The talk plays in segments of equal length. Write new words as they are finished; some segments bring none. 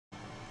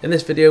In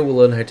this video we'll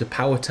learn how to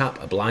power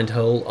tap a blind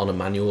hole on a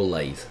manual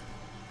lathe.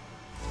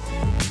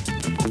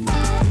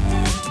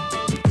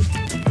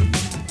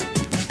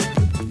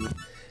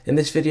 In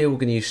this video we're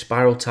going to use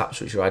spiral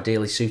taps which are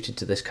ideally suited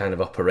to this kind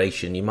of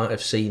operation. You might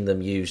have seen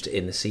them used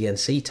in the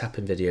CNC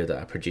tapping video that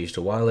I produced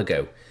a while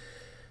ago.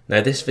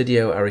 Now this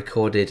video I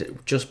recorded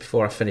just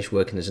before I finished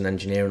working as an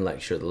engineering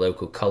lecturer at the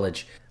local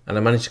college, and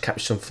I managed to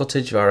capture some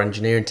footage of our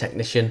engineering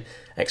technician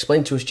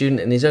explain to a student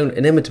in his own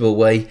inimitable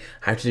way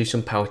how to do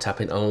some power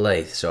tapping on a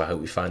lathe, so I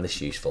hope you find this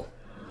useful.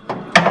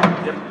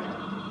 Yep.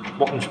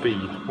 Bottom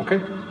speed,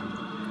 okay?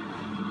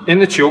 In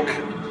the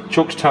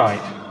chuck's tight,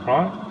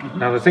 right? Mm-hmm.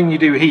 Now the thing you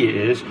do here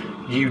is,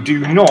 you do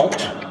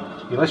not,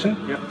 you listen?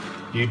 Yep.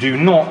 You do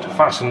not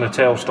fasten the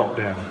tailstock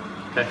down.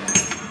 Okay.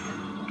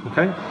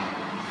 Okay?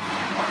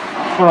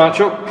 Alright,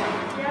 Chuck?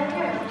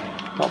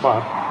 Yeah, not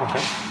bad,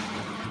 okay.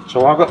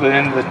 So I've got the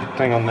end of the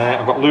thing on there,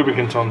 I've got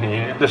lubricant on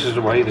here, yeah. This is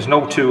the way, there's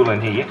no tool in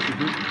here.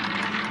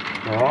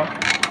 Mm-hmm. Alright.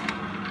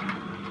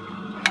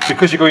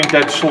 Because you're going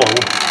dead slow,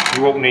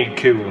 you won't need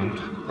coolant.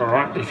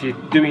 Alright, if you're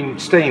doing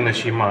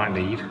stainless you might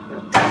need.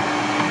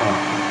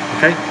 Right.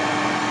 Okay,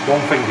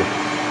 one finger.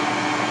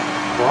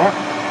 Alright,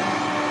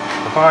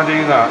 if I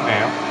do that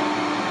now,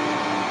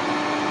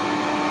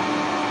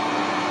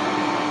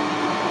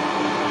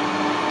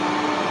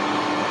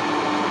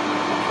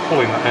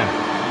 pulling that in.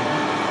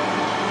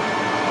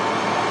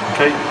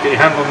 Okay, get your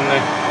hand on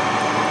there.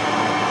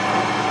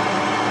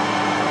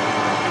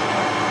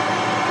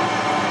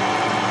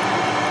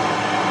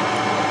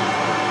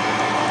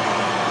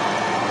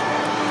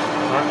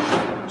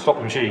 Right, stop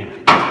the machine.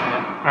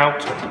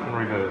 Out and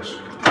reverse.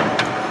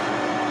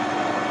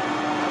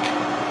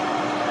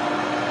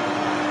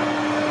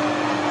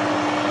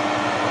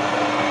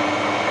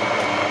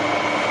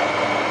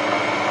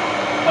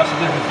 That's the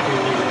difference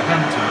between using a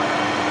hand tap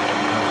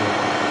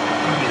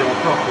and using a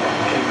proper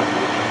machine,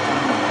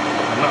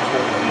 and that's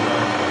what we're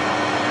designed for.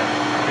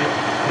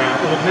 Now,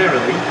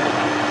 ordinarily,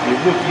 you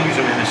would use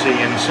them in a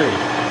CNC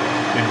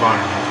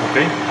environment,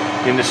 okay?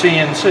 In the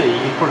CNC,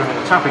 you put them in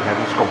a tapping head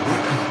and it's gone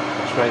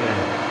straight in,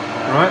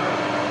 right?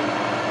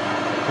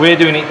 We're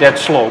doing it dead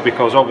slow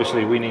because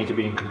obviously we need to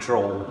be in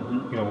control.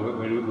 Mm-hmm. You know,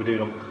 we're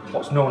doing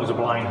what's known as a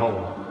blind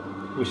hole,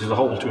 which is a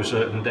hole to a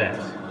certain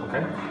depth,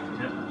 okay?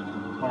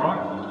 Yeah. All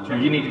right? So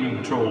you need to be in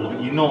control of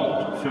it. You're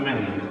not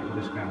familiar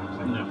with this kind of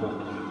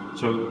thing,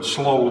 so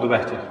slow the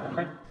better.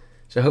 Okay.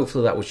 So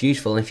hopefully that was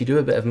useful, and if you do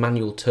a bit of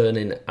manual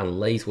turning and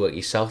lathe work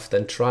yourself,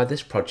 then try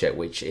this project,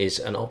 which is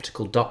an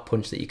optical dot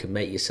punch that you can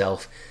make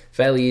yourself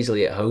fairly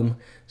easily at home.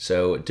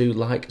 So do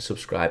like,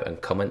 subscribe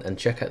and comment, and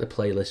check out the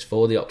playlist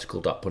for the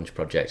optical dot punch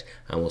project,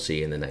 and we'll see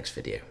you in the next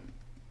video.